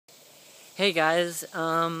Hey guys,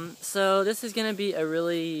 so this is gonna be a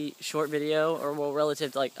really short video, or well,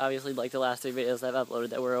 relative to obviously the last 3 videos I've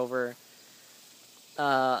uploaded that were over,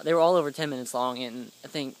 they were all over 10 minutes long, and I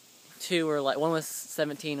think 2 were one was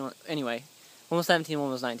 17, anyway, one was 17,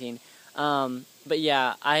 one was 19, but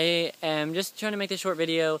yeah, I am just trying to make this short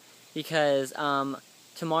video because,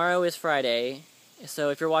 tomorrow is Friday,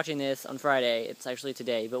 so if you're watching this on Friday, it's actually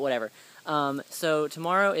today, but whatever. So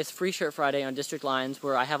tomorrow is Free Shirt Friday on District Lines,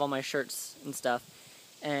 where I have all my shirts and stuff,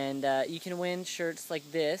 and you can win shirts like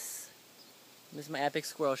this. This is my Epic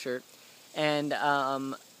Squirrel shirt, and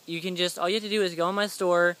you can all you have to do is go on my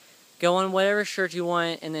store, go on whatever shirt you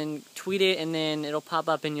want, and then tweet it, and then it'll pop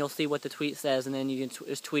up, and you'll see what the tweet says, and then you can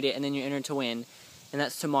just tweet it, and then you're entered to win, and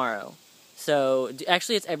that's tomorrow. So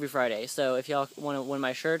actually, it's every Friday. So if y'all want to win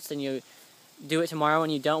my shirts, then you do it tomorrow,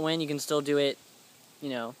 and you don't win, you can still do it,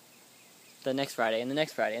 the next Friday, and the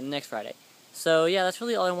next Friday, and the next Friday. So yeah, that's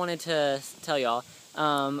really all I wanted to tell y'all.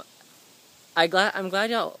 I'm glad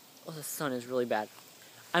y'all. Oh, the sun is really bad.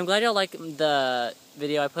 I'm glad y'all like the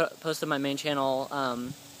video I posted on my main channel.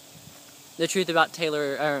 The truth about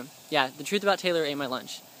Taylor. The truth about Taylor ate my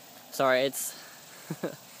lunch. Sorry, it's.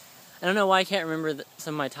 I don't know why I can't remember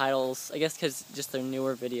some of my titles. I guess because just they're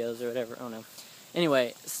newer videos or whatever. I don't know.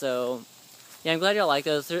 Anyway, so yeah, I'm glad y'all like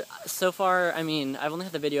those. So far, I mean, I've only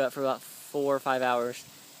had the video up for about 4 or 5 hours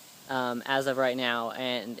as of right now,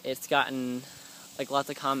 and it's gotten lots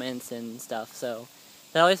of comments and stuff. So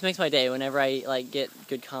that always makes my day whenever I get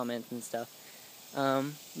good comments and stuff.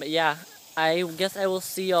 But yeah, I guess I will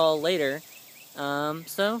see y'all later.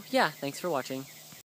 So yeah, thanks for watching.